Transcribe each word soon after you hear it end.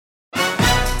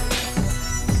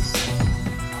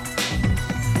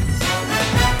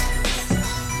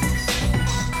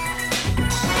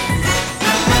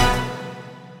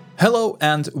Hello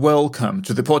and welcome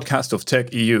to the podcast of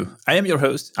Tech EU. I am your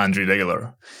host, Andrew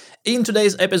Daler. In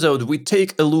today's episode, we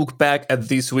take a look back at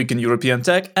this week in European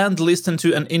tech and listen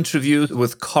to an interview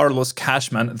with Carlos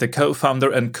Cashman, the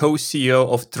co-founder and co-CEO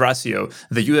of Thrasio,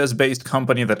 the US-based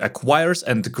company that acquires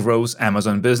and grows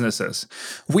Amazon businesses.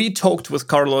 We talked with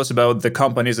Carlos about the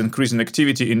company's increasing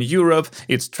activity in Europe,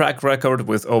 its track record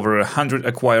with over 100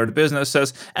 acquired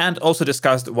businesses, and also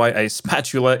discussed why a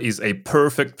spatula is a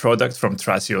perfect product from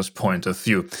Thrasio's point of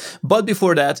view. But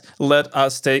before that, let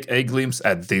us take a glimpse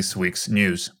at this week's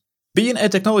news. Being a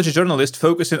technology journalist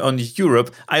focusing on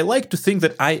Europe, I like to think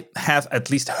that I have at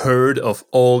least heard of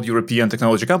all European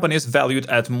technology companies valued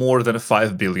at more than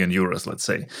 5 billion euros, let's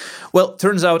say. Well,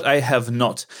 turns out I have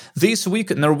not. This week,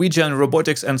 Norwegian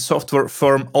robotics and software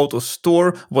firm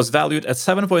AutoStore was valued at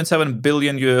 $7.7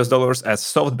 billion as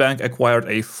SoftBank acquired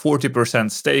a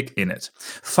 40% stake in it.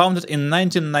 Founded in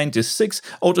 1996,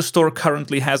 AutoStore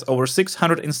currently has over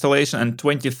 600 installations and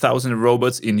 20,000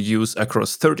 robots in use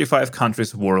across 35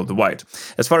 countries worldwide.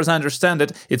 As far as I understand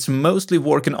it, it's mostly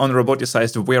working on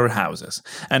roboticized warehouses.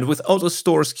 And with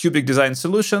AutoStore's cubic design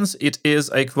solutions, it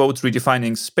is a quote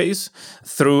redefining space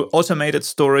through automated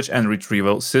storage and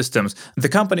retrieval systems. The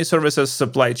company services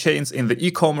supply chains in the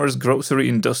e-commerce, grocery,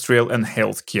 industrial, and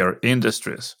healthcare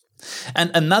industries. And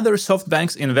another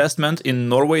SoftBank's investment in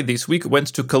Norway this week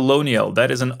went to Colonial, that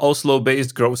is an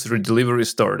Oslo-based grocery delivery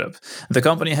startup. The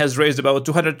company has raised about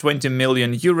 220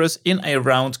 million euros in a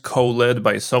round co-led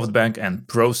by SoftBank and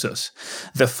Prosus.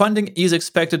 The funding is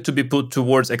expected to be put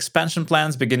towards expansion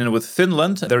plans beginning with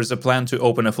Finland. There is a plan to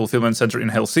open a fulfillment center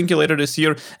in Helsinki later this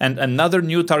year, and another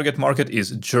new target market is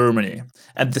Germany.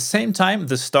 At the same time,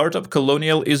 the startup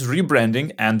Colonial is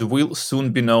rebranding and will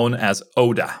soon be known as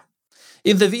Oda.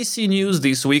 In the VC news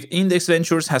this week, Index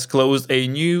Ventures has closed a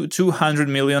new $200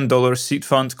 million seed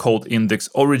fund called Index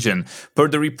Origin. Per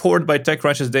the report by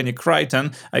TechCrunch's Danny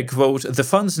Crichton, I quote, "The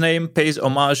fund's name pays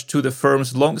homage to the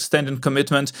firm's long-standing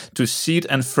commitment to seed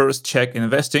and first-check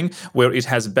investing, where it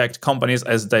has backed companies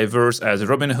as diverse as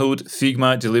Robinhood,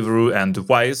 Figma, Deliveroo, and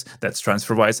Wise," that's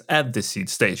TransferWise, at the seed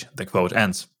stage, the quote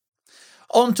ends.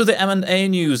 On to the M&A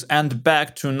news and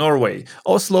back to Norway.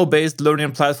 Oslo-based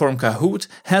learning platform Kahoot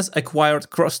has acquired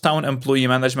crosstown employee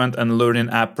management and learning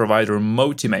app provider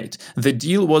Motimate. The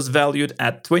deal was valued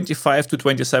at $25 to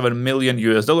 $27 million,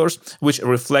 which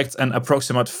reflects an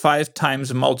approximate 5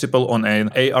 times multiple on an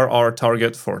ARR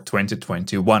target for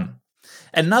 2021.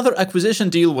 Another acquisition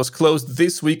deal was closed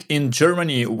this week in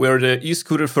Germany, where the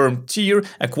e-scooter firm Tier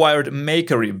acquired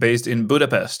Makery, based in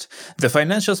Budapest. The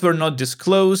financials were not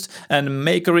disclosed, and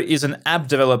Makery is an app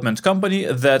development company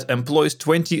that employs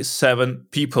 27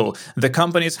 people. The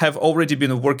companies have already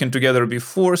been working together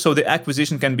before, so the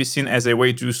acquisition can be seen as a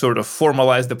way to sort of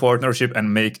formalize the partnership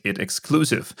and make it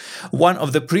exclusive. One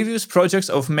of the previous projects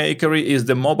of Makery is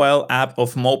the mobile app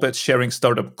of moped sharing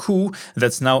startup Koo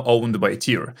that's now owned by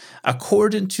Tier. According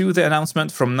to the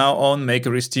announcement, from now on,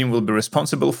 Makery's team will be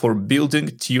responsible for building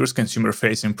Tier's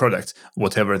consumer-facing products,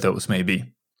 whatever those may be.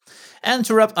 And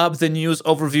to wrap up the news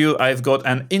overview, I've got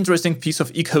an interesting piece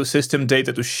of ecosystem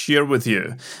data to share with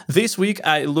you. This week,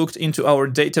 I looked into our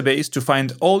database to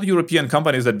find all European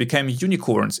companies that became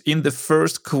unicorns in the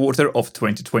first quarter of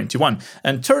 2021.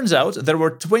 And turns out there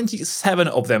were 27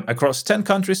 of them across 10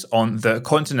 countries on the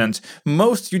continent.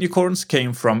 Most unicorns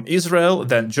came from Israel,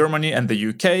 then Germany and the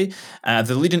UK.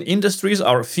 The leading industries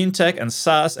are fintech and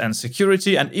SaaS and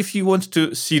security. And if you want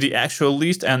to see the actual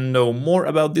list and know more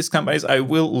about these companies, I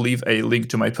will leave a link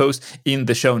to my post in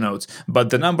the show notes. But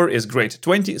the number is great,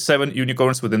 27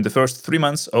 unicorns within the first 3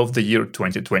 months of the year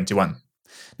 2021.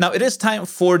 Now it is time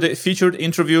for the featured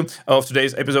interview of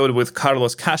today's episode with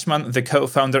Carlos Cashman, the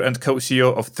co-founder and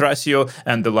co-CEO of Thrasio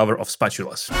and the lover of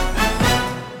spatulas.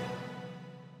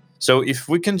 So if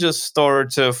we can just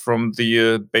start from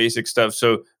the basic stuff.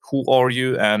 So who are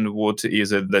you and what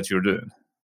is it that you're doing?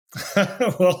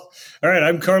 Well, all right.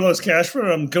 I'm Carlos Cashman.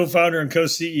 I'm co-founder and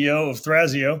co-CEO of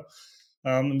Thrasio.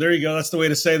 There you go. That's the way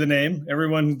to say the name.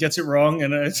 Everyone gets it wrong,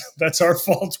 and that's our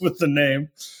fault with the name.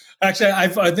 Actually,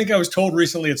 I think I was told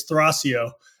recently it's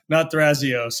Thrasio, not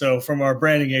Thrasio. So from our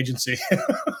branding agency.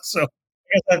 So I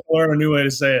guess I have to learn a new way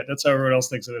to say it. That's how everyone else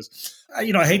thinks it is.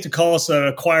 I hate to call us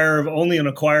only an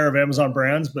acquirer of Amazon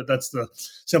brands, but that's the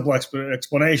simple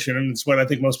explanation. And it's what I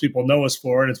think most people know us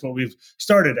for. And it's what we've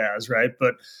started as, right?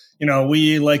 But,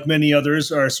 we, like many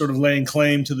others, are sort of laying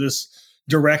claim to this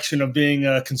direction of being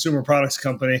a consumer products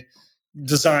company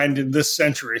designed in this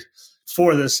century,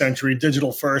 for this century,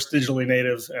 digital first, digitally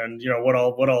native, and, what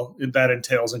all that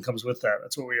entails and comes with that.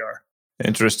 That's what we are.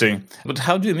 Interesting. But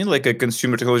how do you mean like a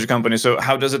consumer technology company? So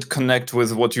how does it connect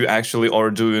with what you actually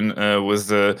are doing with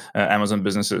the Amazon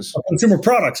businesses? A consumer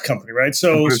products company, right? A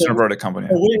So consumer product company.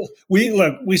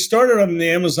 we started on the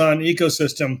Amazon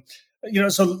ecosystem.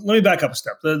 So let me back up a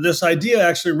step. This idea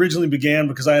actually originally began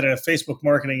because I had a Facebook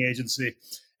marketing agency,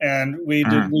 and we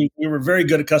were very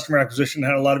good at customer acquisition,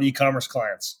 had a lot of e-commerce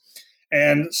clients,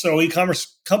 and so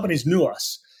e-commerce companies knew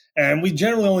us. And we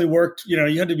generally only worked,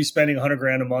 you had to be spending 100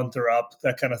 grand a month or up,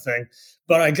 that kind of thing.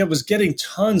 But I was getting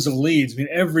tons of leads. I mean,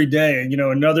 every day,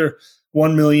 another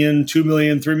 1 million, 2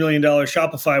 million, $3 million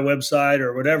Shopify website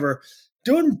or whatever,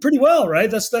 doing pretty well,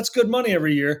 right? That's good money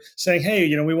every year, saying,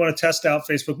 hey, we want to test out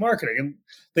Facebook marketing. And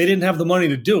they didn't have the money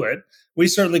to do it. We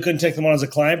certainly couldn't take them on as a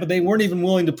client, but they weren't even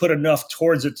willing to put enough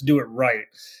towards it to do it right.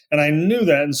 And I knew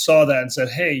that and saw that and said,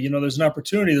 hey, there's an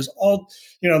opportunity. There's all,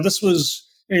 this was,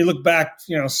 you look back,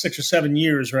 6 or 7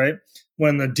 years, right,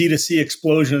 when the D2C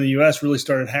explosion in the US really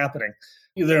started happening.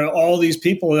 There are all these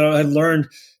people that had learned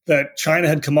that China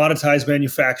had commoditized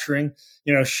manufacturing.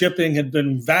 Shipping had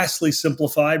been vastly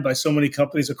simplified by so many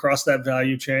companies across that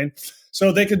value chain.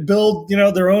 So they could build,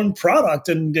 their own product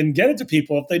and get it to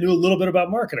people if they knew a little bit about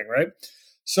marketing, right?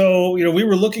 So, we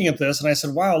were looking at this and I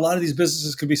said, wow, a lot of these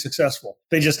businesses could be successful.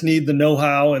 They just need the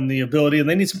know-how and the ability, and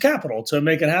they need some capital to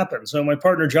make it happen. So my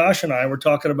partner, Josh, and I were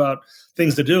talking about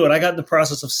things to do, and I got in the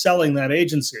process of selling that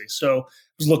agency. So I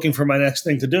was looking for my next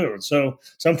thing to do. And so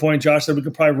at some point, Josh said we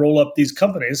could probably roll up these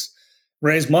companies,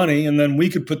 raise money, and then we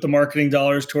could put the marketing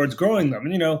dollars towards growing them.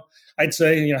 And, I'd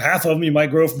say, half of them, you might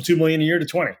grow from 2 million a year to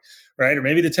 20, right? Or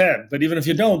maybe to 10. But even if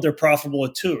you don't, they're profitable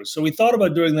at 2. So we thought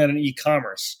about doing that in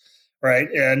e-commerce. Right.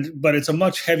 But it's a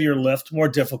much heavier lift, more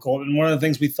difficult. And one of the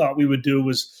things we thought we would do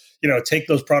was, take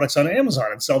those products on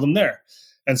Amazon and sell them there.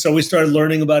 And so we started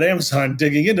learning about Amazon,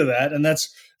 digging into that. And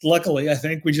that's luckily, I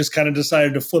think we just kind of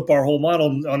decided to flip our whole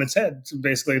model on its head,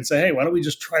 basically, and say, hey, why don't we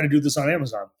just try to do this on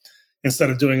Amazon instead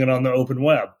of doing it on the open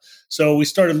web? So we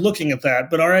started looking at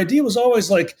that. But our idea was always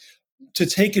like to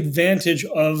take advantage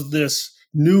of this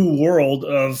new world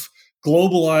of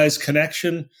globalized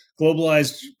connection,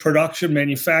 globalized production,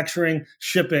 manufacturing,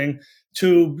 shipping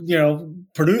to,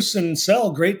 produce and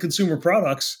sell great consumer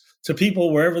products to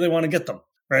people wherever they want to get them,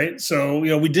 right? So,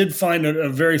 we did find a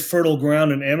very fertile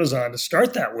ground in Amazon to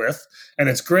start that with, and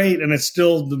it's great, and it's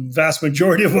still the vast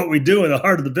majority of what we do in the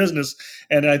heart of the business.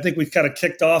 And I think we've kind of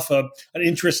kicked off an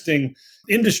interesting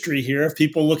industry here of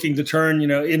people looking to turn,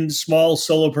 in small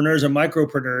solopreneurs and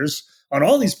micropreneurs on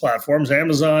all these platforms,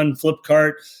 Amazon,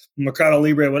 Flipkart, Mercado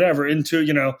Libre, whatever, into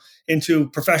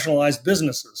professionalized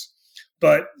businesses.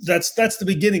 But that's the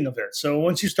beginning of it. So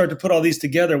once you start to put all these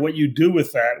together, what you do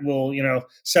with that will,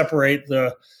 separate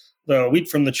the wheat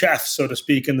from the chaff, so to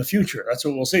speak, in the future. That's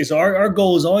what we'll see. So our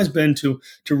goal has always been to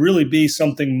really be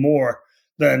something more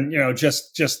than,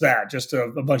 just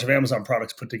a bunch of Amazon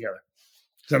products put together.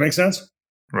 Does that make sense?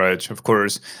 Right, of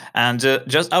course. And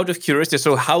just out of curiosity,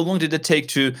 so how long did it take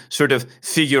to sort of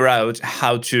figure out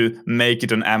how to make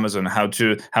it on Amazon, how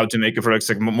to make a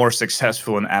product more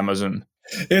successful on Amazon?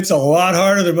 It's a lot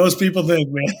harder than most people think,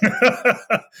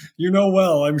 man.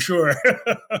 Well, I'm sure.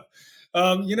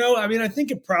 I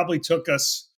think it probably took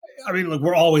us. Look,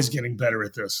 we're always getting better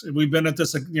at this. We've been at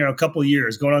this, a couple of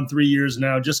years, going on 3 years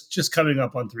now, just coming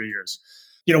up on 3 years.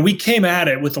 We came at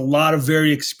it with a lot of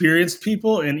very experienced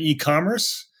people in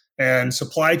e-commerce and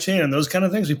supply chain and those kind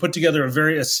of things. We put together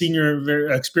a senior,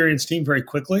 very experienced team very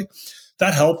quickly.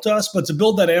 That helped us. But to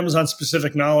build that Amazon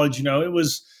specific knowledge, it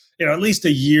was, at least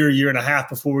a year and a half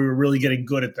before we were really getting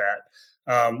good at that.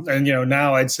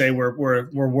 Now I'd say we're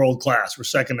world class. We're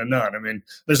second to none.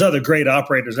 There's other great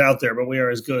operators out there, but we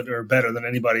are as good or better than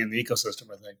anybody in the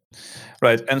ecosystem, I think.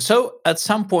 Right. And so at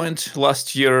some point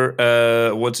last year,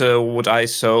 what I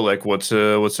saw, like what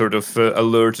sort of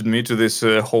alerted me to this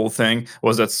whole thing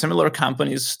was that similar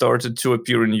companies started to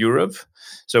appear in Europe.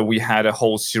 So we had a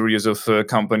whole series of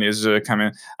companies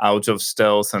coming out of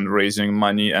stealth and raising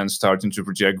money and starting to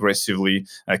pretty aggressively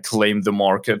claim the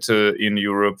market in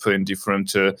Europe in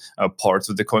different parts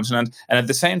of the continent. And at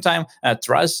the same time,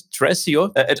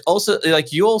 Thrasio, it also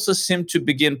you also seem to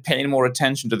begin paying more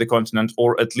attention to the continent,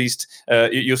 or at least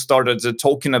you started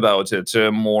talking about it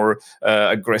more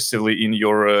aggressively in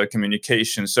your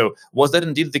communication. So was that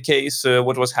indeed the case?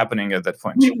 What was happening at that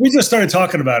point? We just started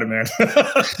talking about it, man.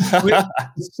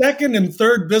 The second and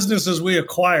third businesses we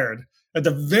acquired at the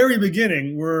very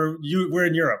beginning were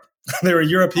in Europe. They were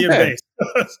European based.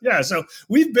 Yeah, so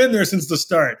we've been there since the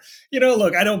start.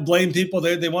 Look, I don't blame people.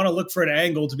 They want to look for an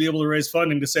angle to be able to raise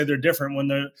funding to say they're different when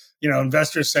the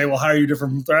investors say, well, how are you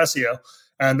different from Thrasio?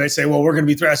 and they say, well, we're going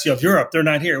to be Thrasio of Europe. They're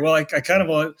not here. Well, I kind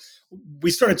of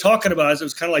we started talking about it. It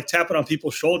was kind of like tapping on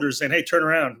people's shoulders saying, hey, turn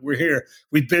around. We're here.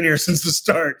 We've been here since the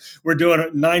start. We're doing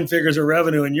 9 figures of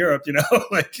revenue in Europe,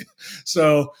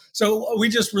 so we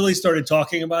just really started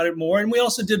talking about it more. And we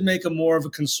also did make a more of a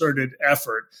concerted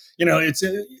effort.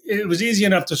 It was easy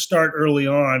enough to start early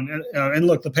on. And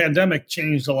look, the pandemic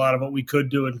changed a lot of what we could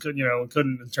do and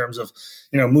couldn't in terms of,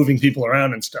 moving people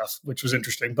around and stuff, which was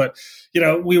interesting. But,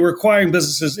 we were acquiring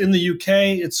businesses in the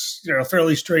UK. It's,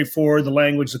 fairly straightforward. The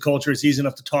language, the culture, it's easy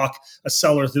enough to talk a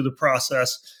seller through the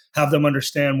process, have them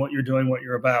understand what you're doing, what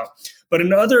you're about. But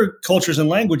in other cultures and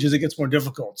languages, it gets more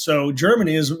difficult. So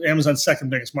Germany is Amazon's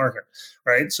second biggest market,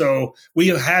 right? So we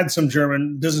have had some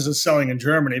German businesses selling in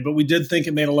Germany, but we did think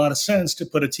it made a lot of sense to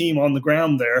put a team on the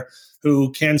ground there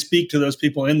who can speak to those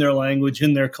people in their language,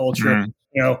 in their culture.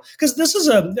 Because this is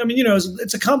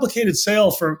it's a complicated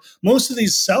sale for most of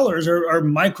these sellers are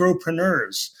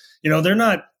micropreneurs. They're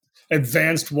not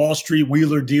advanced Wall Street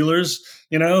wheeler dealers,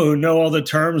 who know all the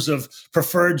terms of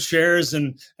preferred shares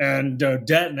and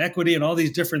debt and equity and all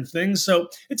these different things. So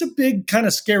it's a big kind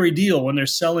of scary deal when they're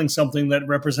selling something that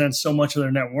represents so much of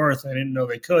their net worth. I didn't know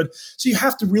they could. So you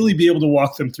have to really be able to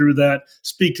walk them through that,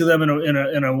 speak to them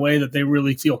in a way that they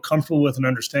really feel comfortable with and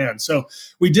understand. So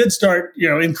we did start,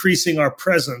 increasing our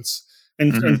presence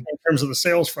in terms of the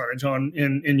sales frontage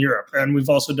in Europe. And we've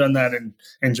also done that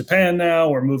in Japan now.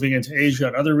 We're moving into Asia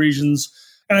and other regions.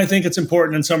 And I think it's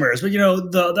important in some areas. But,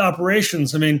 the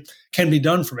operations, can be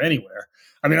done from anywhere.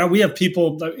 We have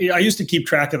people, I used to keep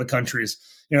track of the countries.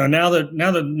 Now that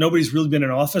nobody's really been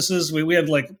in offices, we have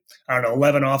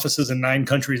 11 offices in 9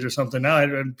 countries or something now.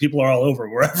 People are all over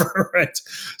wherever, right?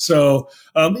 So,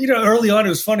 early on, it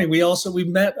was funny. We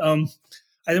met,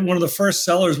 I think one of the first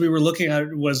sellers we were looking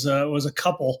at was a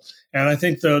couple, and I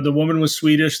think the woman was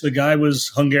Swedish, the guy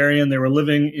was Hungarian. They were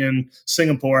living in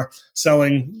Singapore,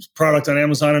 selling product on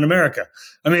Amazon in America.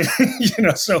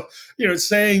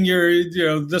 Saying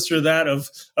you're this or that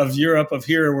of Europe, of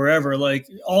here or wherever, like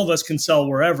all of us can sell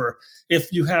wherever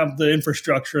if you have the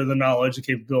infrastructure, the knowledge, the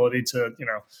capability to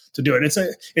do it.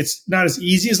 It's not as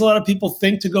easy as a lot of people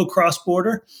think to go cross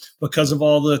border because of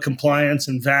all the compliance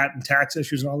and VAT and tax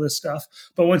issues and all this stuff.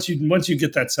 But once you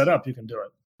get that set up, you can do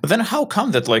it. But then how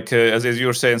come that, as you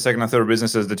were saying, second and third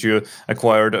businesses that you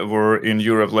acquired were in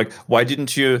Europe? Why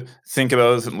didn't you think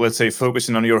about, let's say,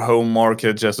 focusing on your home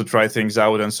market just to try things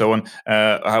out and so on?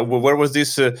 Where was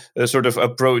this sort of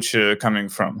approach coming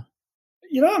from?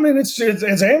 It's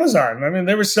Amazon.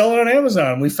 They were selling on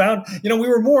Amazon. We found, we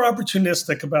were more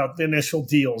opportunistic about the initial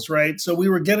deals, right? So we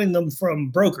were getting them from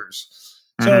brokers.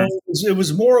 So it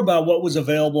was more about what was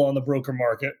available on the broker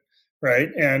market. Right.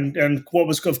 And what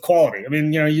was of quality.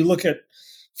 You look at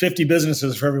 50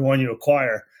 businesses for every one you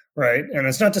acquire. Right. And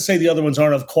it's not to say the other ones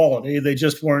aren't of quality. They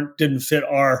just didn't fit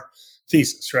our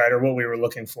thesis, right, or what we were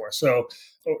looking for. So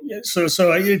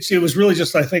it was really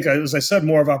just, I think, as I said,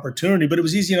 more of opportunity, but it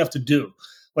was easy enough to do.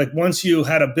 Once you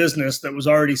had a business that was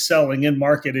already selling in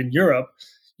market in Europe,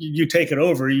 you take it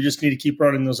over. You just need to keep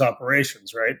running those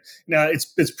operations. Right. Now,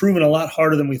 it's proven a lot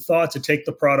harder than we thought to take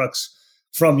the products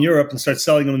from Europe and start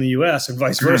selling them in the US and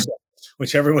vice versa,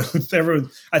 which everyone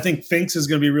I think thinks is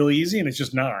going to be really easy, and it's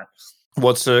just not.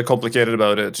 What's complicated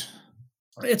about it?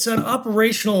 It's an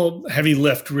operational heavy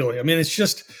lift, really. It's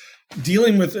just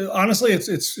dealing with, honestly, it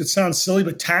sounds silly,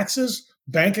 but taxes,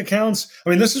 bank accounts.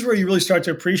 This is where you really start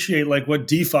to appreciate what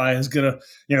DeFi is going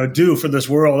to, do for this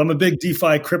world. I'm a big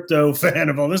DeFi crypto fan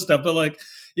of all this stuff, but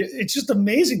it's just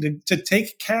amazing to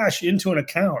take cash into an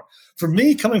account. For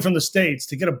me, coming from the States,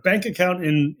 to get a bank account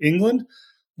in England,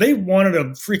 they wanted a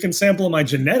freaking sample of my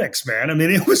genetics, man.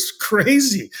 It was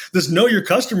crazy. This know your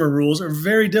customer rules are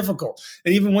very difficult.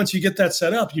 And even once you get that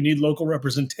set up, you need local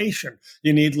representation.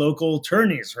 You need local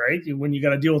attorneys, right? When you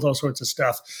got to deal with all sorts of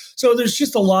stuff. So there's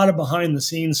just a lot of behind the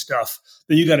scenes stuff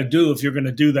that you got to do if you're going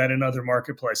to do that in other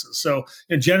marketplaces. So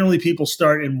generally people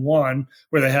start in one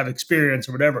where they have experience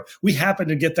or whatever. We happen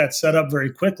to get that set up very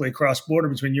quickly cross border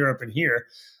between Europe and here.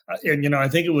 And, I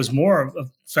think it was more of a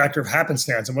factor of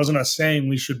happenstance. It wasn't us saying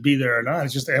we should be there or not.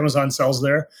 It's just Amazon sells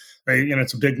there.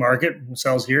 It's a big market,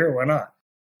 sells here. Why not?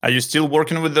 Are you still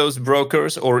working with those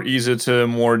brokers, or is it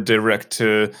more direct?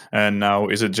 And now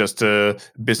is it just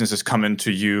businesses coming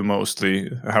to you mostly?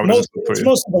 It's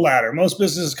most of the latter. Most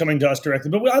businesses coming to us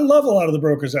directly. But I love a lot of the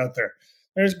brokers out there.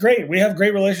 It's great. We have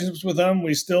great relationships with them.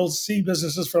 We still see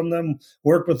businesses from them,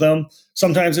 work with them.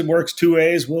 Sometimes it works 2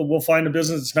 ways. We'll find a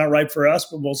business that's not right for us,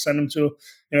 but we'll send them to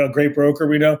a great broker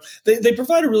we know. They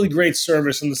provide a really great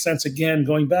service in the sense, again,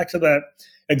 going back to that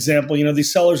example,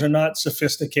 these sellers are not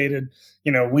sophisticated,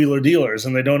 wheeler dealers,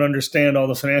 and they don't understand all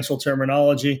the financial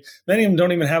terminology. Many of them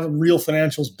don't even have real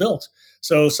financials built.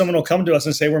 So someone will come to us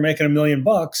and say, we're making $1 million,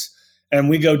 and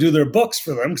we go do their books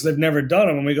for them because they've never done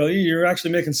them. And we go, you're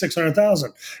actually making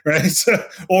 600,000, right? So,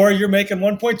 or you're making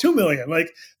 1.2 million.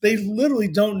 Like, they literally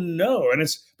don't know.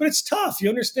 But it's tough. You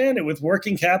understand it with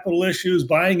working capital issues,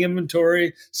 buying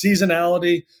inventory,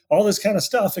 seasonality, all this kind of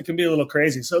stuff. It can be a little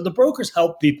crazy. So the brokers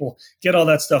help people get all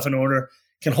that stuff in order,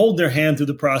 can hold their hand through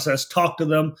the process, talk to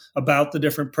them about the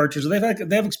different purchases. They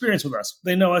have experience with us.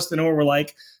 They know us. They know what we're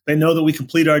like. They know that we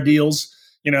complete our deals,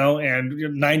 and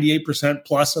 98%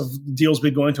 plus of deals we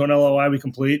go into an LOI, we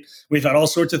complete. We've had all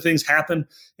sorts of things happen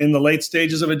in the late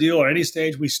stages of a deal or any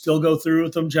stage. We still go through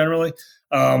with them generally,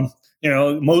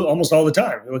 almost all the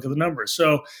time. You look at the numbers.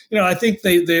 So, I think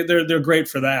they're great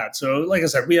for that. So, like I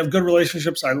said, we have good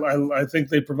relationships. I think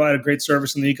they provide a great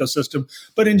service in the ecosystem.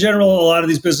 But in general, a lot of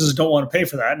these businesses don't want to pay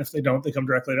for that. And if they don't, they come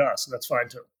directly to us. So that's fine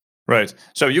too. Right.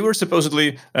 So you were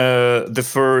supposedly the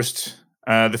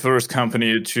first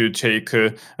company to take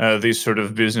this sort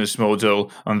of business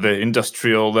model on the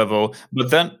industrial level, but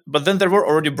then there were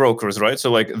already brokers, right? So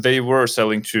like they were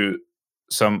selling to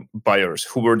some buyers.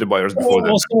 Who were the buyers before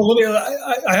that?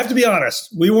 So I have to be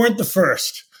honest. We weren't the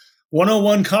first.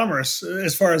 101 Commerce,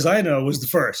 as far as I know, was the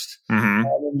first.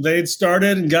 Mm-hmm. They'd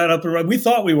started and got up and running. We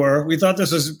thought we were. We thought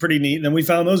this was pretty neat. And then we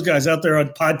found those guys out there on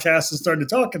podcasts and started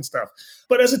to talk and stuff.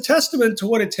 But as a testament to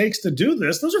what it takes to do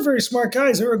this, those are very smart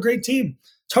guys. They were a great team.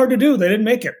 It's hard to do. They didn't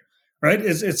make it, right?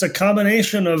 It's a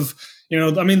combination of,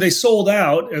 they sold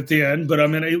out at the end, but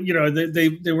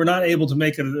they were not able to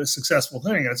make it a successful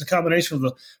thing. And it's a combination of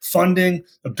the funding,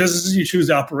 the businesses you choose,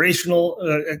 the operational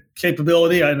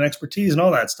capability and expertise and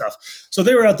all that stuff. So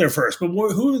they were out there first. But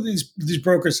who are these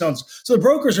brokers selling? So the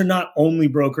brokers are not only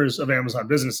brokers of Amazon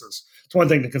businesses. It's one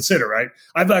thing to consider, right?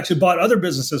 I've actually bought other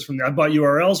businesses from them. I've bought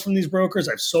URLs from these brokers.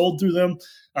 I've sold through them.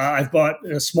 I've bought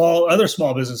other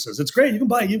small businesses. It's great. You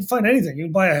can find anything. You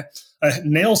can buy a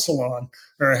nail salon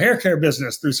or a hair care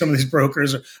business through some of these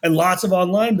brokers, and lots of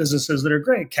online businesses that are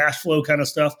great, cash flow kind of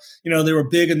stuff. They were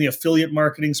big in the affiliate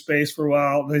marketing space for a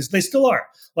while. They still are.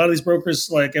 A lot of these brokers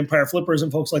like Empire Flippers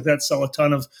and folks like that sell a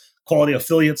ton of quality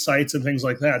affiliate sites and things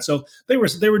like that. So they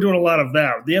were doing a lot of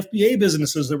that. The FBA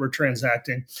businesses that were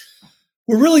transacting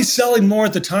were really selling more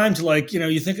at the time to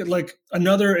you think of like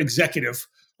another executive,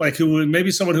 like who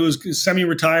maybe someone who was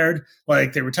semi-retired,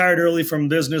 like they retired early from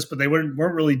business, but they weren't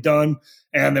really done,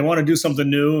 and they want to do something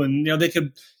new. And they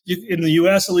could, in the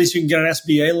U.S. at least, you can get an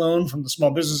SBA loan from the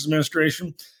Small Business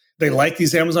Administration. They like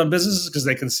these Amazon businesses because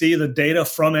they can see the data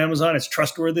from Amazon. It's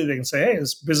trustworthy. They can say, hey,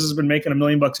 this business has been making $1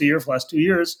 million a year for the last 2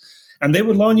 years. And they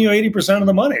would loan you 80% of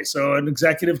the money. So an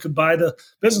executive could buy the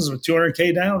business with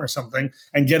 $200K down or something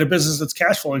and get a business that's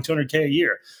cash flowing $200K a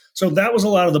year. So that was a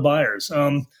lot of the buyers.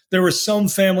 There were some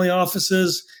family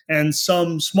offices and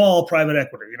some small private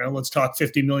equity, let's talk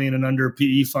 50 million and under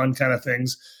PE fund kind of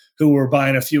things, who were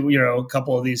buying a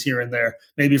couple of these here and there,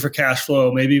 maybe for cash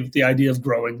flow, maybe with the idea of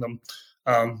growing them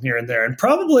here and there. And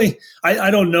probably,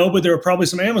 I don't know, but there were probably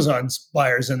some Amazon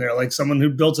buyers in there, like someone who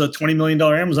built a $20 million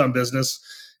Amazon business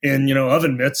in,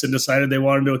 oven mitts and decided they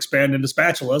wanted to expand into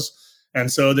spatulas.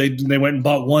 And so they went and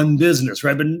bought one business,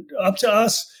 right? But up to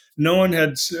us, no one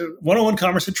had, 101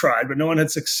 Commerce had tried, but no one had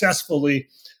successfully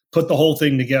put the whole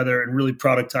thing together and really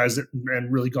productized it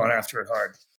and really gone after it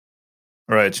hard.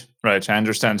 Right. I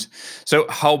understand. So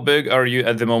how big are you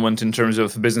at the moment in terms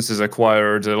of businesses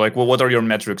acquired? What are your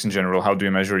metrics in general? How do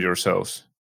you measure yourselves?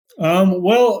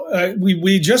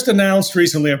 We just announced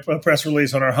recently a press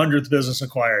release on our 100th business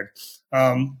acquired.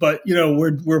 But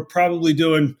we're probably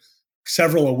doing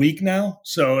several a week now,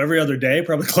 so every other day,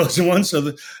 probably closing one.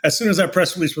 So as soon as that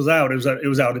press release was out, it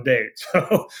was out of date.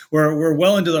 So we're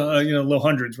well into the low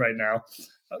hundreds right now.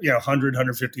 100,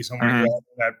 150, somewhere in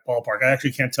that ballpark. I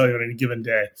actually can't tell you on any given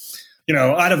day.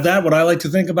 Out of that, what I like to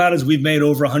think about is we've made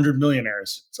over 100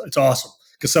 millionaires. So it's awesome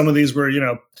because some of these were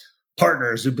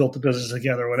partners who built the business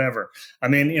together, whatever. I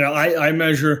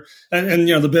measure, and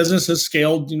the business has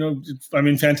scaled,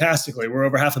 fantastically. We're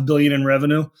over $500 million in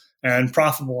revenue and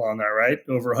profitable on that, right?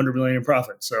 Over 100 million in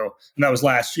profit. So, and that was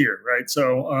last year, right?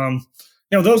 So,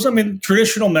 those,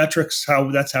 traditional metrics,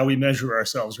 that's how we measure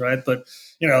ourselves, right? But,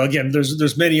 again,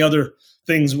 there's many other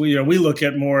things we look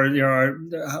at more,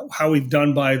 how we've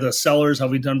done by the sellers, how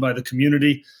we've done by the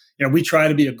community. We try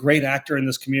to be a great actor in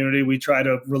this community. We try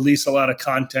to release a lot of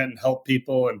content and help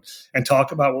people and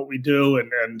talk about what we do.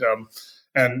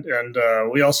 And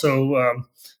we also,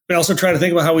 we also try to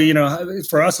think about how we,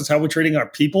 for us, it's how we're treating our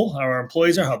people, how our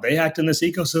employees are, how they act in this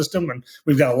ecosystem. And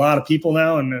we've got a lot of people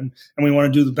now, and we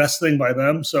want to do the best thing by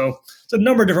them. So it's a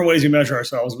number of different ways we measure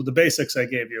ourselves, but the basics I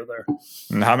gave you there.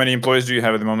 And how many employees do you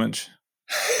have at the moment?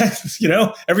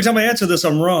 Every time I answer this,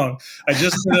 I'm wrong. I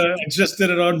just did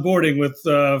an onboarding with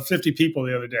 50 people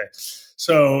the other day.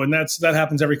 So, and that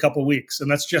happens every couple of weeks,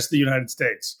 and that's just the United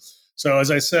States. So,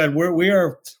 as I said,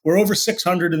 we're over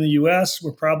 600 in the U.S.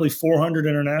 We're probably 400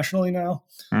 internationally now.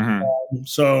 Mm-hmm.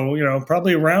 So,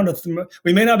 probably around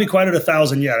we may not be quite at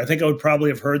 1,000 yet. I think I would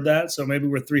probably have heard that. So maybe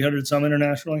we're 300 some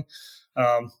internationally,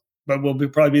 but we'll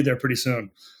probably be there pretty soon.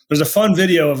 There's a fun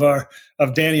video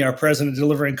of Danny, our president,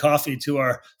 delivering coffee to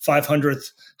our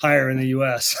 500th hire in the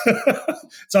U.S.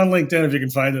 It's on LinkedIn if you can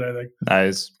find it, I think.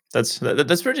 Nice. That's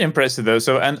pretty impressive, though.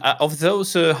 So, and of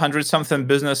those 100-something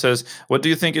businesses, what do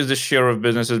you think is the share of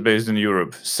businesses based in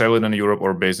Europe, selling in Europe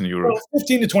or based in Europe? Well,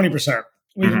 15 to 20%.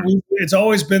 It's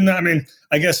always been that. I mean,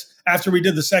 I guess after we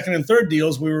did the second and third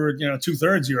deals, we were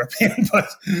 2/3 European,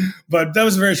 but that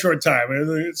was a very short time.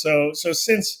 So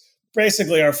since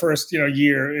basically our first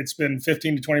year, it's been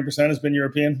 15 to 20% has been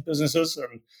European businesses,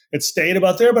 and it's stayed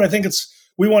about there. But I think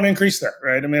we want to increase that,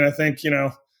 right? I mean, I think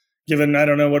given I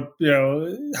don't know what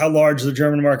how large the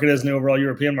German market is and the overall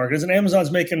European market is, and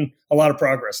Amazon's making a lot of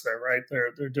progress there, right?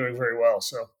 They're doing very well,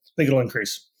 so I think it'll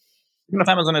increase. With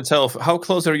Amazon itself, how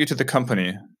close are you to the company?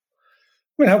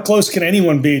 I mean, how close can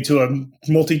anyone be to a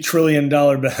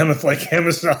multi-trillion-dollar behemoth like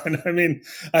Amazon? I mean,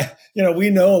 we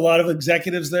know a lot of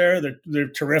executives there. They're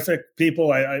terrific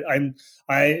people. I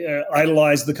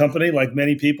idolize the company like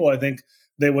many people. I think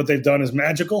what they've done is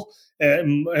magical,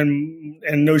 and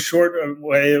no short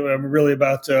way really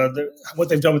about what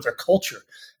they've done with their culture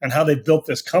and how they've built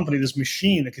this company, this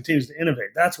machine that continues to innovate.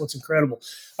 That's what's incredible.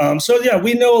 So yeah,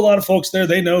 we know a lot of folks there.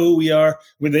 They know who we are.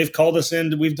 They've called us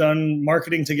in. We've done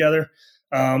marketing together.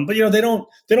 But they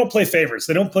don't play favorites.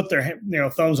 They don't put their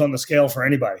thumbs on the scale for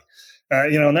anybody.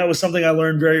 And that was something I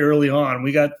learned very early on.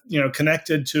 We got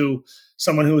connected to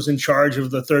someone who was in charge of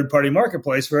the third-party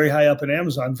marketplace, very high up in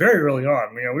Amazon, very early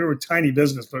on. We were a tiny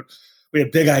business, but we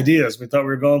had big ideas. We thought we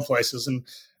were going places,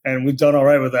 and we've done all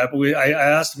right with that. But I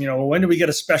asked him, well, when do we get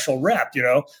a special rep?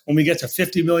 When we get to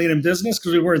 50 million in business,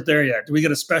 because we weren't there yet. Do we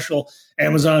get a special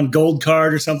Amazon Gold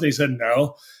card or something? He said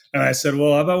no. And I said,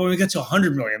 well, how about when we get to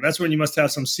 100 million? That's when you must have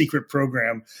some secret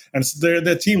program. And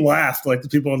the team laughed, like the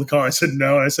people on the call. I said,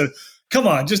 no. And I said, come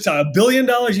on, just $1 billion?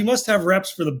 You must have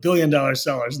reps for the $1 billion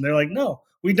sellers. And they're like, no,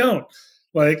 we don't.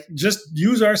 Like, just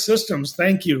use our systems.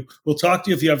 Thank you. We'll talk to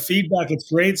you. If you have feedback, it's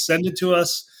great. Send it to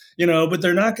us. But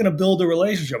they're not going to build a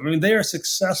relationship. I mean, they are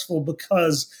successful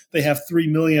because they have 3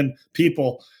 million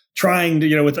people trying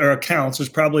to, with our accounts. There's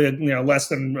probably less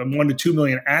than 1 to 2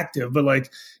 million active, but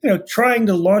trying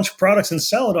to launch products and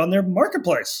sell it on their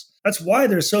marketplace. That's why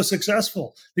they're so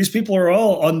successful. These people are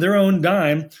all on their own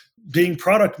dime, being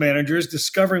product managers,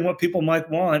 discovering what people might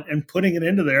want and putting it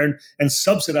into there and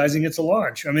subsidizing it to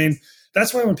launch. I mean,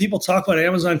 that's why when people talk about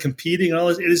Amazon competing and all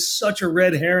this, it is such a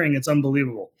red herring. It's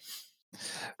unbelievable.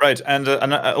 Right, and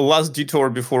a last detour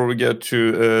before we get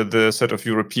to the set of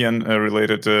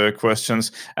European-related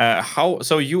questions.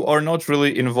 So you are not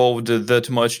really involved that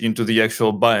much into the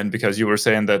actual buying, because you were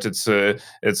saying that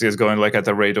it's going like at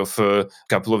a rate of a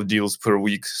couple of deals per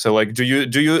week. So do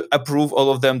you approve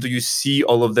all of them? Do you see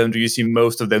all of them? Do you see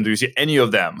most of them? Do you see any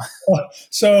of them?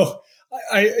 So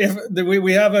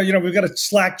we have we've got a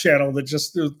Slack channel that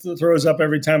just throws up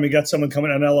every time we got someone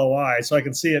coming on LOI, so I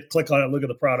can see it, click on it, look at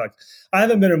the product. I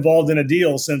haven't been involved in a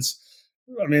deal since,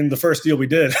 the first deal we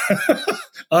did.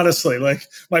 Honestly,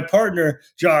 my partner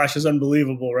Josh is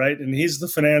unbelievable, right? And he's the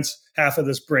finance half of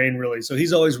this brain, really. So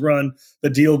he's always run the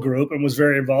deal group and was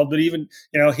very involved. But even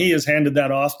he has handed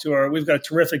that off to we've got a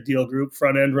terrific deal group,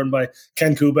 front end run by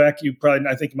Ken Kubek.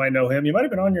 I think you might know him. You might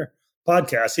have been on your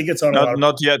podcast. He gets on a lot.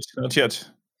 Not yet.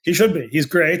 He should be. He's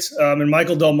great. And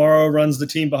Michael Del Moro runs the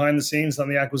team behind the scenes on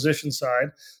the acquisition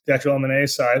side, the actual M&A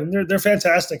side, and they're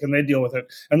fantastic, and they deal with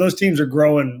it. And those teams are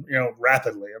growing,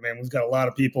 rapidly. I mean, we've got a lot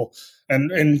of people,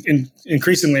 and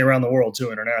increasingly around the world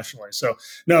too, internationally. So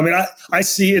no, I mean, I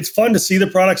see it's fun to see the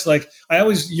products. Like, I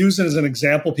always use it as an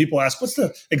example. People ask, "What's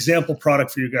the example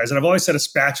product for you guys?" And I've always said a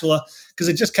spatula, because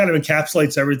it just kind of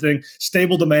encapsulates everything.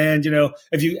 Stable demand.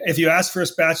 If you asked for a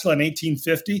spatula in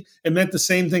 1850, it meant the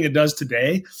same thing it does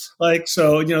today.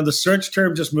 The search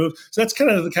term just moved. So that's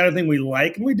kind of the kind of thing we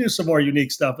like. And we do some more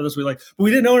unique stuff, but this we like. But we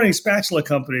didn't own any spatula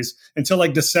companies until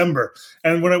December.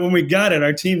 And when we got it,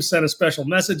 our team sent a special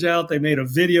message out. They made a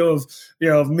video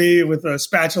of me with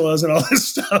spatulas and all this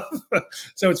stuff.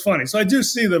 So it's funny. So I do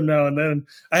see them now and then.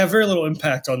 I have very little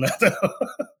impact on that,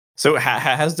 though. So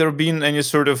has there been any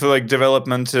sort of like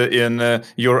development in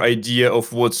your idea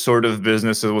of what sort of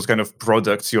businesses, what kind of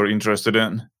products you're interested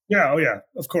in? Yeah, oh yeah,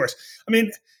 of course. I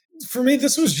mean, for me,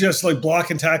 this was just like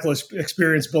block and tackle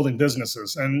experience building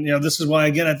businesses, and this is why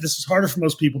again, this is harder for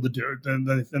most people to do than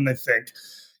they think.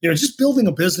 Just building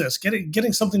a business,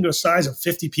 getting something to a size of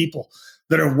 50 people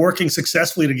that are working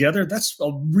successfully together, that's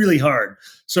really hard.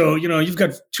 So you've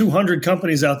got 200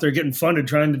 companies out there getting funded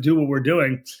trying to do what we're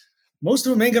doing. Most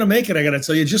of them ain't going to make it, I got to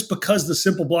tell you, just because the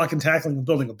simple block and tackling of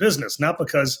building a business, not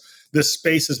because this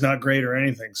space is not great or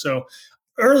anything. So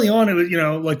early on, it was,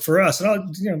 like for us,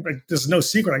 and this is no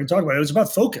secret, I can talk about it. It was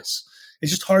about focus.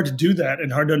 It's just hard to do that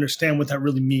and hard to understand what that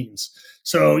really means.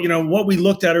 So, what we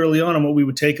looked at early on and what we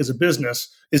would take as a business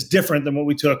is different than what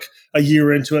we took a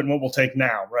year into it and what we'll take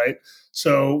now, right?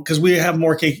 So, because we have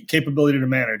more capability to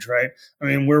manage, right? I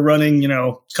mean, we're running,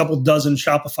 a couple dozen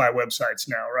Shopify websites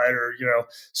now, right? Or,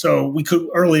 so we could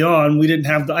early on, we didn't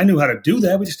have I knew how to do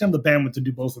that. We just didn't have the bandwidth to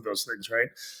do both of those things, right?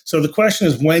 So the question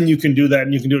is when you can do that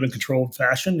and you can do it in a controlled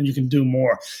fashion and you can do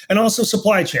more. And also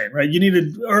supply chain, right?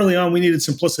 Early on, we needed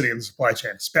simplicity in the supply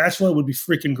chain. Spatula would be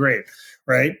freaking great,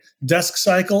 right? Desk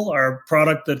Cycle, our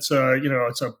product that's,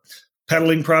 it's a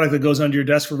pedaling product that goes under your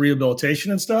desk for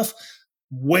rehabilitation and stuff.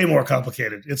 Way more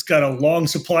complicated. It's got a long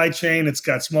supply chain. It's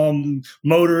got small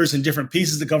motors and different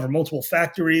pieces that come from multiple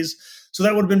factories. So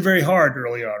that would have been very hard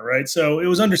early on, right? So it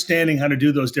was understanding how to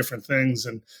do those different things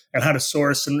and how to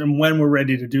source and when we're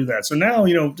ready to do that. So now,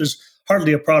 there's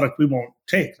hardly a product we won't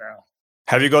take now.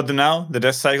 Have you got the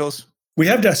Desk Cycles? We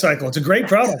have Desk Cycle. It's a great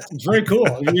product. It's very cool.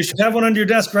 You should have one under your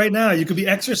desk right now. You could be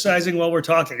exercising while we're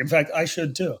talking. In fact, I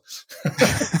should too.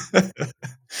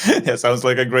 Yeah, sounds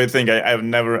like a great thing. I've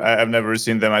never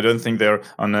seen them. I don't think they're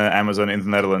on Amazon in the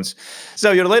Netherlands.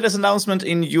 So your latest announcement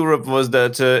in Europe was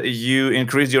that you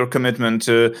increased your commitment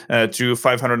to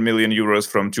 500 million euros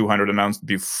from 200 announced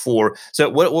before. So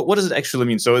what does it actually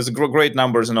mean? So it's great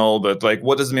numbers and all, but like,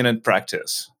 what does it mean in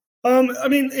practice? I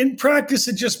mean, in practice,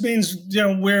 it just means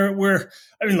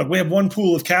look, we have one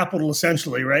pool of capital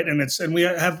essentially, right? And we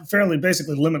have fairly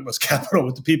basically limitless capital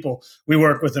with the people we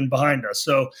work with and behind us,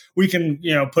 so we can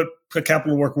put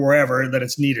capital work wherever that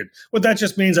it's needed. What that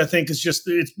just means, I think, is just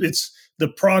it's the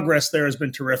progress there has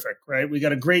been terrific, right? We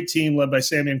got a great team led by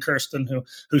Sammy and Kirsten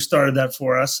who started that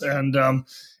for us,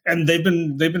 and they've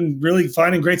been really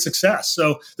finding great success.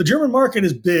 So the German market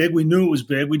is big. We knew it was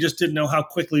big. We just didn't know how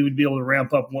quickly we'd be able to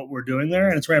ramp up what we're doing there,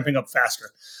 and it's ramping up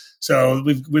faster. So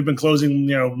we've been closing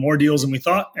more deals than we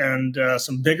thought, and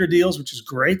some bigger deals, which is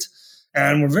great.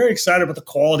 And we're very excited about the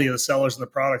quality of the sellers and the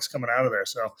products coming out of there.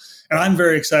 So, and I'm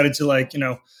very excited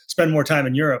to spend more time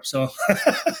in Europe. So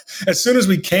as soon as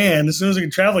we can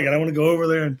travel again, I want to go over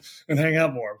there and hang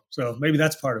out more. So maybe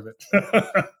that's part of it.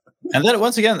 And then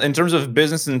once again, in terms of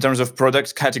business, in terms of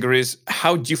product categories,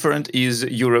 how different is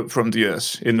Europe from the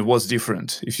US? And what's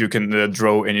different? If you can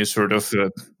draw any sort of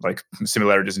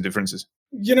similarities and differences.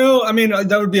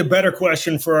 That would be a better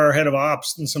question for our head of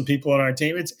ops than some people on our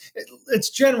team. It's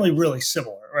generally really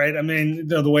similar, right? I mean,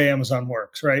 the way Amazon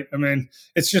works, right? I mean,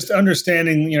 it's just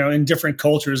understanding, in different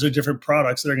cultures or different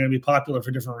products that are going to be popular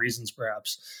for different reasons,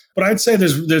 perhaps. But I'd say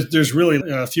there's really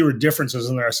fewer differences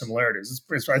than there are similarities.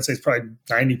 I'd say it's probably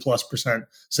 90+%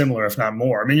 similar, if not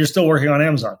more. I mean, you're still working on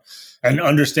Amazon and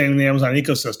understanding the Amazon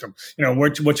ecosystem.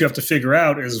 What you have to figure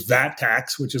out is VAT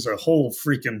tax, which is a whole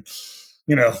freaking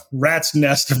rat's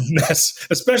nest of mess,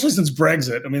 especially since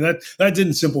Brexit. I mean, that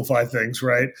didn't simplify things,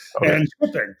 right? Okay. And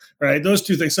shipping, right? Those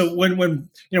two things. So when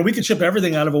we could ship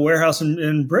everything out of a warehouse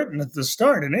in Britain at the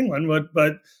start in England,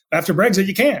 but after Brexit,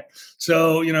 you can't.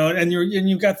 So, and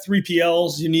you've got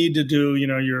 3PLs, you need to do,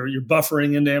 your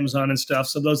buffering into Amazon and stuff.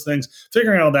 So those things,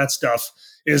 figuring out all that stuff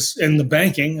is in the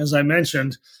banking, as I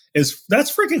mentioned,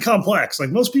 that's freaking complex.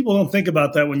 Like most people don't think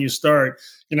about that when you start,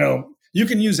 you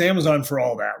can use Amazon for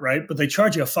all that, right? But they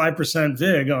charge you a 5%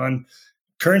 VIG on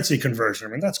currency conversion.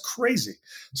 I mean, that's crazy.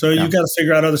 So you've got to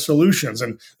figure out other solutions.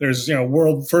 And there's,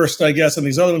 World First, I guess, and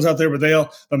these other ones out there, but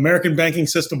the American banking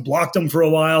system blocked them for a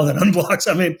while, then unblocks.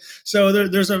 I mean, so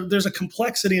there's a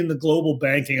complexity in the global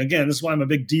banking. Again, this is why I'm a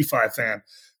big DeFi fan.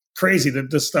 Crazy that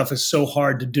this stuff is so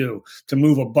hard to do, to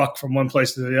move a buck from one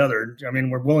place to the other. I mean,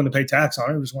 we're willing to pay tax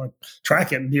on it. We just want to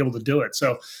track it and be able to do it.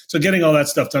 So getting all that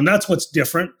stuff done, that's what's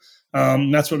different.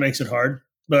 That's what makes it hard.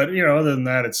 But, other than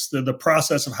that, it's the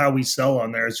process of how we sell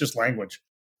on there. It's just language.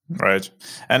 Right.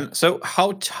 And so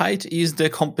how tight is the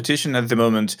competition at the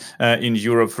moment in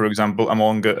Europe, for example,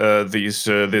 among these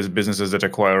businesses that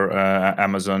acquire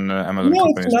Amazon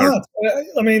companies? It's not.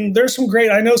 I mean, there's some great,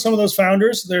 I know some of those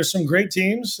founders. There's some great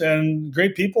teams and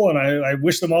great people, and I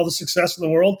wish them all the success in the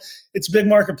world. It's a big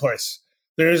marketplace.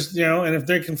 there's, and if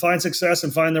they can find success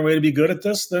and find their way to be good at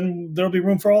this, then there'll be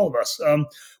room for all of us.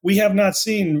 We have not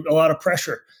seen a lot of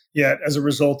pressure yet as a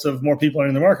result of more people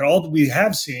entering the market. All that we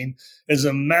have seen is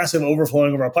a massive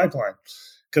overflowing of our pipeline,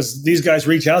 because these guys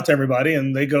reach out to everybody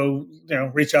and they go,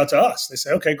 reach out to us. They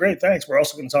say, okay, great, thanks. We're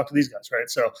also going to talk to these guys, right?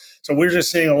 So we're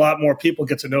just seeing a lot more people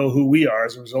get to know who we are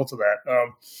as a result of that.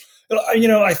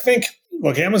 I think,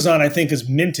 look, Amazon, I think,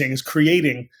 is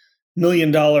creating $1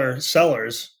 million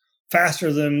sellers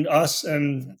faster than us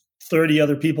and 30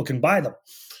 other people can buy them.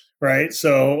 Right.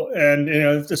 So, and,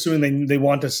 assuming they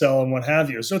want to sell and what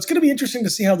have you. So it's going to be interesting to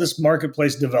see how this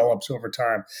marketplace develops over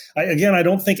time. I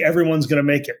don't think everyone's going to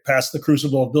make it past the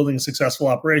crucible of building a successful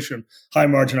operation, high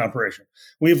margin operation.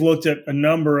 We've looked at a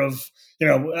number of,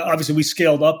 obviously we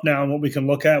scaled up now, and what we can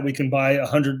look at, we can buy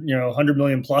 100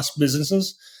 million plus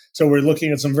businesses. So we're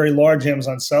looking at some very large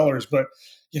Amazon sellers, but,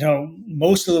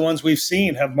 most of the ones we've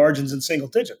seen have margins in single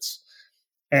digits.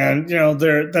 And,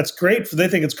 that's great. They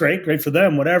think it's great for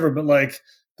them, whatever. But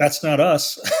that's not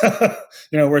us.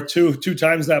 We're two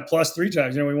times that plus 3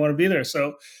 times, we want to be there.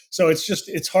 So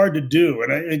it's hard to do.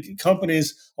 And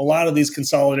companies, a lot of these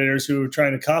consolidators who are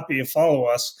trying to copy and follow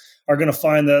us are going to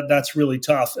find that that's really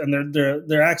tough. And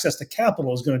their access to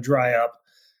capital is going to dry up.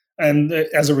 And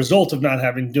as a result of not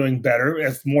doing better,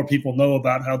 if more people know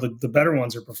about how the better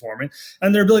ones are performing,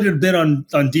 and their ability to bid on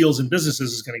deals and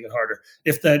businesses is going to get harder.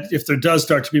 If there does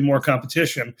start to be more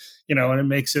competition, and it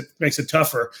makes it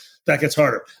tougher, that gets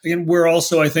harder. Again, we're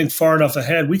also, I think, far enough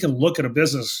ahead. We can look at a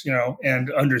business,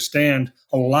 and understand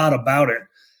a lot about it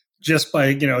just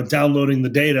by downloading the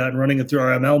data and running it through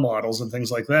our ML models and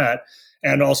things like that.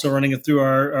 And also running it through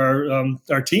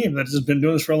our team that has been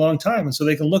doing this for a long time. And so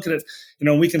they can look at it,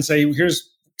 we can say, here's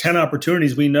 10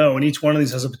 opportunities we know, and each one of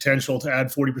these has a potential to add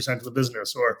 40% to the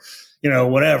business or,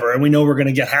 whatever. And we know we're going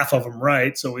to get half of them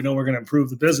right. So we know we're going to improve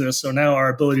the business. So now our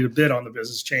ability to bid on the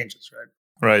business changes, right?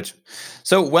 Right.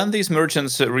 So when these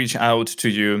merchants reach out to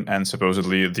you and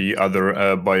supposedly the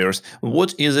other buyers,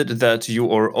 what is it that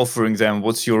you are offering them?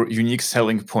 What's your unique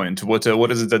selling point? What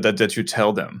is it that you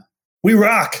tell them? We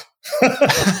rock.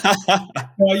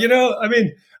 Well,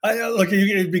 look,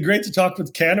 it'd be great to talk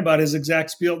with Ken about his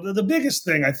exact spiel. The biggest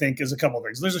thing, I think, is a couple of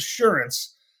things. There's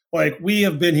assurance. We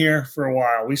have been here for a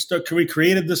while. We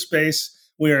created this space.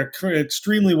 We are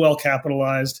extremely well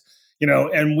capitalized,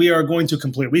 and we are going to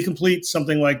complete. We complete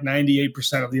something like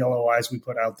 98% of the LOIs we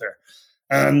put out there.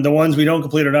 And the ones we don't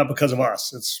complete are not because of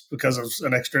us. It's because of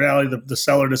an externality. The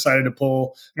seller decided to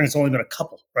pull. It's only been a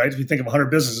couple, right? If you think of 100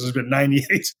 businesses, it's been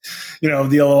 98, of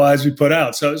the LOIs we put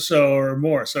out. So or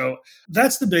more. So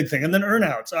that's the big thing. And then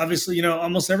earnouts. Obviously,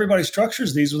 almost everybody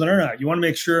structures these with an earnout. You want to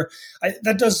make sure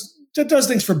that does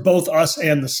things for both us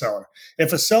and the seller.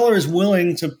 If a seller is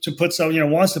willing to put some,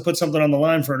 wants to put something on the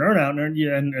line for an earnout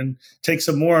and take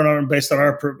some more on based on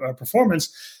our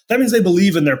performance, that means they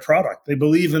believe in their product. They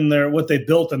believe in what they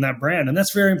built in that brand. And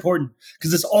that's very important,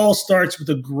 because this all starts with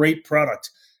a great product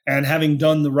and having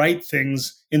done the right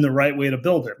things in the right way to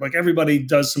build it. Everybody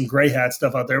does some gray hat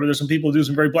stuff out there, but there's some people who do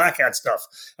some very black hat stuff.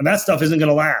 And that stuff isn't going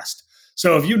to last.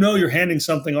 So if you're handing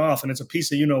something off and it's a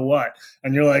piece of what,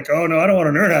 and you're like, oh no, I don't want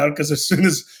an earnout because as soon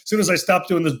as I stop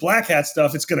doing this black hat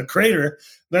stuff, it's going to crater.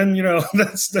 Then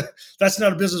that's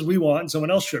not a business we want, and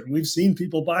someone else should. We've seen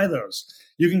people buy those.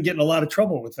 You can get in a lot of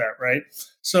trouble with that, right?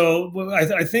 So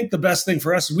I think the best thing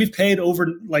for us is we've paid over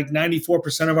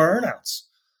 94% of our earnouts.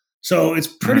 So it's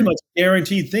pretty much a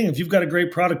guaranteed thing. If you've got a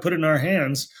great product, put it in our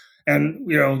hands, and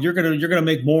you're gonna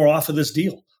make more off of this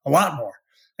deal, a lot more.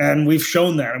 And we've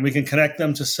shown that, and we can connect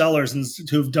them to sellers and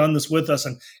who've done this with us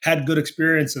and had good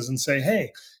experiences and say,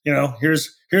 hey,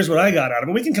 here's what I got out of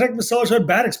it. We can connect with sellers who had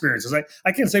bad experiences.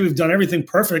 I can't say we've done everything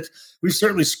perfect. We've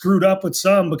certainly screwed up with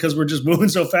some because we're just moving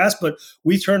so fast, but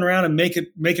we turn around and make it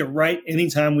right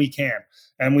anytime we can.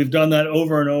 And we've done that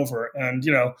over and over. And,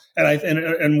 we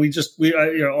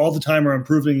all the time are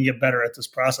improving and get better at this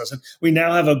process. And we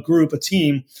now have a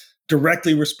team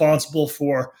directly responsible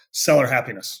for seller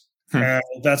happiness. And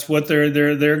that's what they're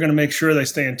going to make sure they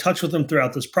stay in touch with them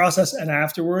throughout this process and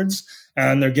afterwards,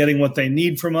 and they're getting what they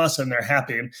need from us and they're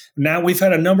happy. And now we've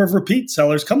had a number of repeat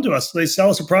sellers come to us. They sell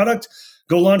us a product,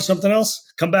 go launch something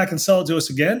else, come back and sell it to us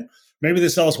again. Maybe they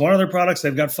sell us one of their products.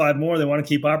 They've got 5 more. They want to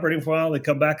keep operating for a while. They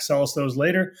come back, sell us those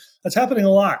later. That's happening a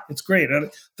lot. It's great.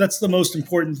 And that's the most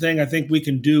important thing I think we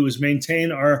can do is maintain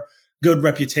our good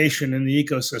reputation in the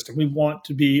ecosystem. We want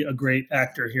to be a great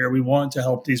actor here. We want to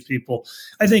help these people.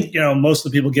 I think, most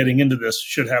of the people getting into this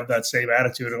should have that same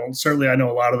attitude. And certainly I know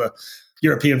a lot of the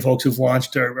European folks who've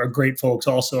launched are great folks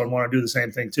also and want to do the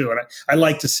same thing too. And I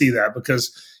like to see that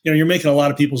because, you're making a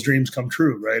lot of people's dreams come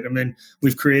true, right? I mean,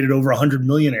 we've created over 100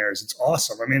 millionaires. It's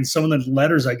awesome. I mean, some of the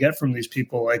letters I get from these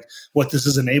people, like what this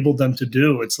has enabled them to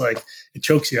do, it's like, it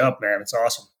chokes you up, man. It's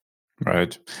awesome.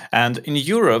 Right. And in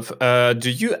Europe, do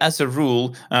you, as a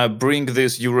rule, bring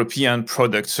these European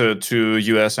products to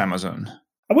US Amazon?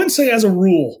 I wouldn't say as a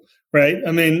rule, right?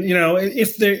 I mean,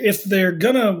 if they're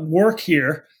gonna work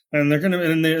here and they're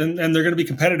gonna be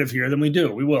competitive here, then we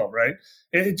will, right?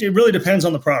 It really depends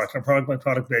on the product, on a product by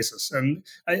product basis, and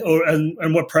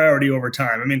what priority over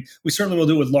time. I mean, we certainly will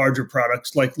do it with larger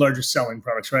products, like larger selling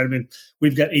products, right? I mean,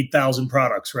 we've got 8,000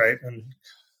 products, right? And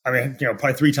I mean,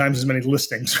 probably 3 times as many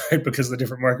listings, right? Because of the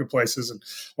different marketplaces and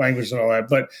language and all that.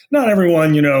 But not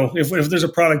everyone, if there's a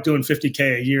product doing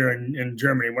 50K a year in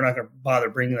Germany, we're not going to bother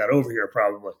bringing that over here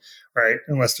probably, right?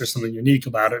 Unless there's something unique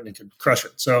about it and it could crush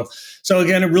it. So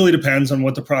again, it really depends on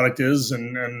what the product is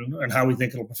and how we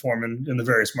think it'll perform in the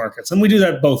various markets. And we do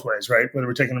that both ways, right? Whether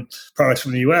we're taking products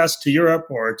from the US to Europe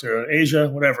or to Asia,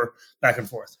 whatever, back and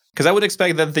forth. Because I would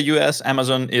expect that the US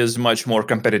Amazon is much more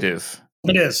competitive.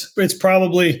 It is. It's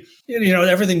probably,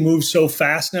 everything moves so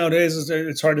fast nowadays.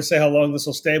 It's hard to say how long this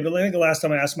will stay. But I think the last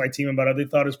time I asked my team about it, they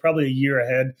thought it was probably a year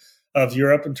ahead of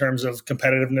Europe in terms of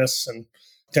competitiveness and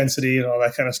density and all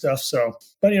that kind of stuff. So,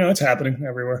 but it's happening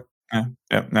everywhere.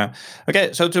 Yeah.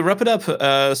 Okay, so to wrap it up,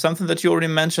 something that you already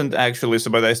mentioned actually,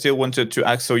 but I still wanted to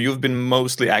ask, so you've been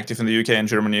mostly active in the UK and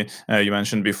Germany, you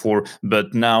mentioned before,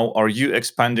 but now are you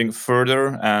expanding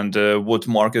further? And what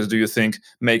markets do you think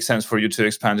make sense for you to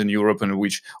expand in Europe and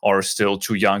which are still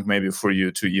too young maybe for you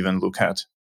to even look at?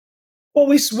 Well,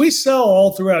 we sell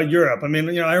all throughout Europe. I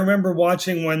mean, I remember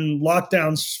watching when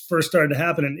lockdowns first started to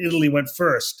happen and Italy went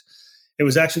first. It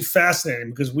was actually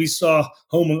fascinating because we saw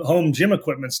home gym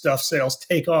equipment stuff sales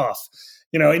take off,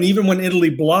 and even when Italy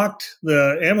blocked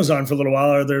the Amazon for a little while,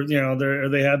 or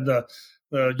they had the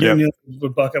union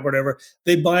would buck up or whatever,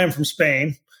 they'd buy them from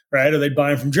Spain, right? Or they'd buy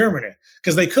them from Germany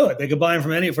because they could buy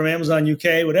them from Amazon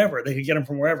UK, whatever. They could get them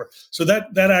from wherever. So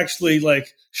that actually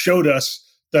showed us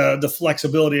the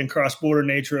flexibility and cross-border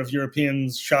nature of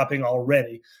Europeans shopping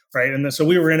already, right? And so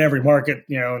we were in every market,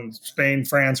 in Spain,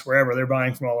 France, wherever. They're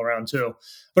buying from all around too.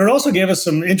 But it also gave us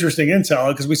some interesting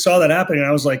intel because we saw that happening. And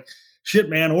I was like, shit,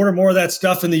 man, order more of that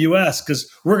stuff in the US because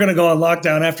we're going to go on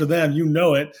lockdown after them.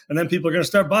 It. And then people are going to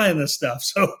start buying this stuff.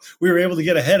 So we were able to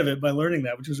get ahead of it by learning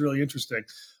that, which was really interesting.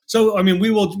 So, I mean,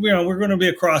 we're going to be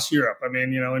across Europe. I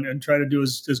mean, and try to do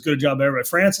as good a job ever.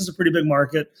 France is a pretty big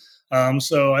market.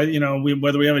 So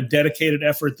whether we have a dedicated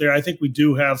effort there, I think we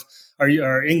do have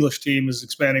our English team is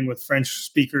expanding with French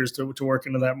speakers to work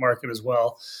into that market as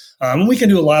well. And we can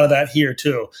do a lot of that here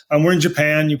too. We're in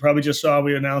Japan. You probably just saw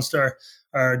we announced our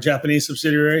Japanese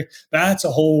subsidiary. That's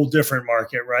a whole different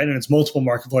market, right? And it's multiple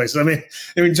marketplaces. I mean,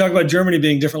 when you talk about Germany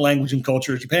being different language and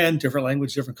culture, Japan, different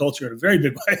language, different culture in a very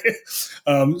big way.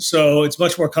 So it's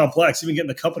much more complex. Even getting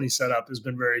the company set up has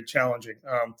been very challenging.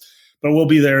 But we'll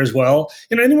be there as well.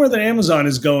 Anywhere that Amazon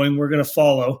is going, we're going to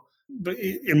follow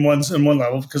in one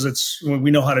level because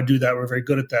we know how to do that. We're very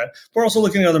good at that. We're also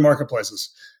looking at other marketplaces.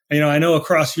 And, I know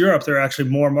across Europe, there are actually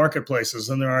more marketplaces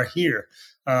than there are here.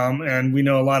 And we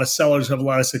know a lot of sellers have a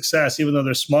lot of success, even though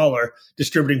they're smaller,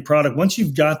 distributing product. Once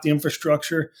you've got the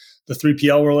infrastructure, the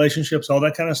 3PL relationships, all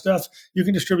that kind of stuff, you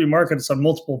can distribute markets on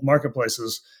multiple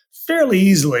marketplaces fairly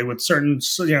easily with certain,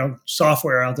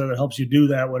 software out there that helps you do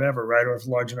that, whatever, right? Or if a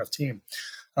large enough team.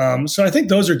 So I think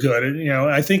those are good.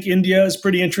 I think India is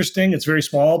pretty interesting. It's very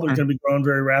small, but it's going to be growing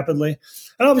very rapidly.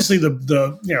 And obviously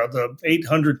the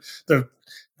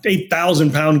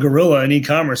 8,000 pound gorilla in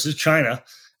e-commerce is China.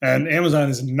 And Amazon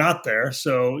is not there.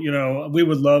 So, we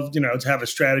would love, to have a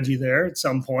strategy there at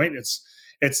some point.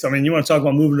 I mean, you want to talk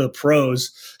about moving to the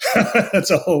pros,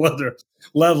 that's a whole other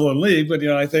level and league. But,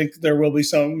 I think there will be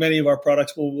many of our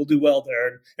products will do well there.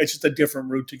 And it's just a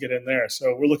different route to get in there.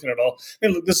 So we're looking at all.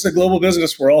 And look, this is a global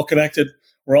business. We're all connected.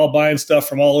 We're all buying stuff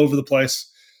from all over the place.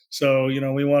 So,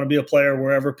 we want to be a player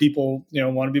wherever people,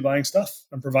 want to be buying stuff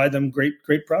and provide them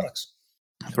great products.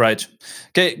 Right.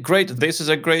 Okay, great. This is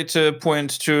a great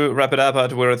point to wrap it up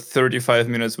at. We're at 35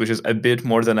 minutes, which is a bit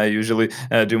more than I usually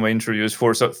do my interviews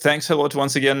for. So thanks a lot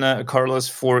once again, Carlos,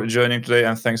 for joining today,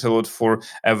 and thanks a lot for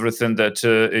everything that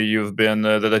you've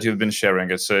been sharing.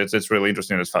 It's really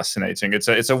interesting. It's fascinating.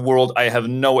 It's a world I have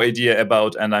no idea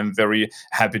about, and I'm very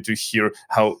happy to hear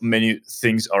how many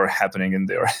things are happening in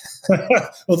there.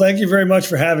 Well, thank you very much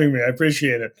for having me. I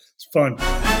appreciate it. It's fun.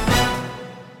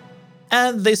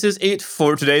 And this is it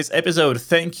for today's episode.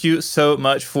 Thank you so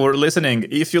much for listening.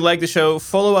 If you like the show,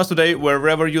 follow us today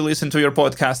wherever you listen to your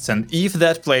podcasts, and if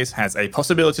that place has a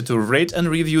possibility to rate and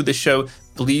review the show,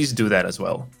 please do that as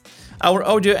well. Our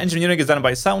audio engineering is done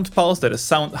by SoundPulse, that is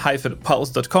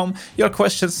sound-pulse.com. Your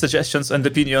questions, suggestions, and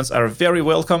opinions are very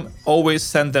welcome. Always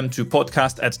send them to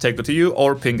podcast@tech.eu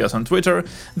or ping us on Twitter.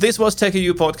 This was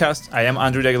Tech.eu Podcast. I am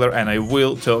Andrew Degler, and I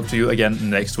will talk to you again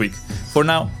next week. For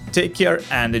now, take care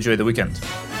and enjoy the weekend.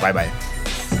 Bye-bye.